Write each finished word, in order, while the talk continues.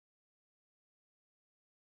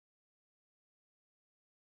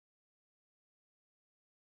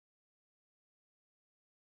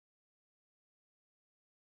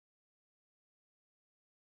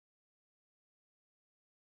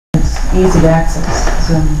easy access.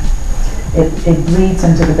 So it bleeds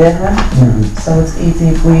into the bedroom, so it's easy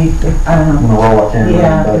if I don't know. Roll it in.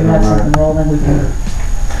 Yeah, if we have something rolling, we can.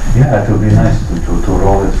 Yeah, it would be nice to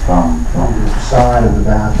roll it from the side of the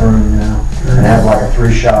bathroom, you know, and have like a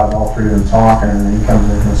 3-shot of all 3 of them talking, and then he comes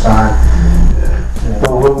in from the side.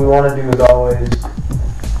 But what we want to do is always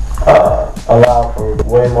allow for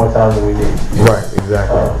way more time than we need. Right,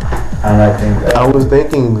 exactly. And I think I was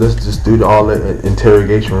thinking let's just do all the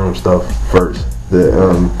interrogation room stuff first.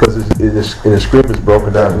 Because in the script it's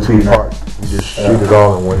broken down in 2 parts. You just shoot it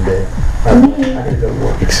all in one day.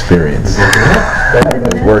 Experience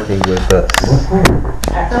working with us. So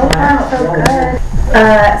far, so good.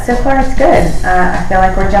 So far, it's good. I feel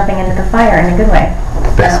like we're jumping into the fire in a good way.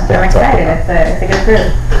 I'm excited. It's a good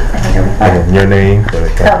group. I think it'll be fun. And your name?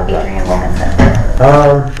 Adrian Wilkinson.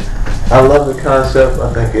 I love the concept.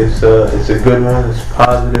 I think it's a good one. It's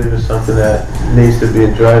positive. It's something that needs to be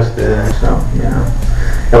addressed. And So, you know,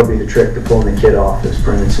 that would be the trick to pulling the kid off, is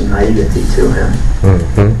bringing some naivety to him.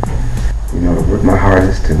 You know, to work my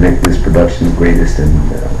hardest to make this production the greatest and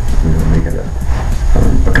you know, make it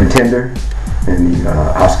a contender in the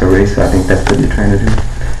Oscar race. I think that's what you're trying to do.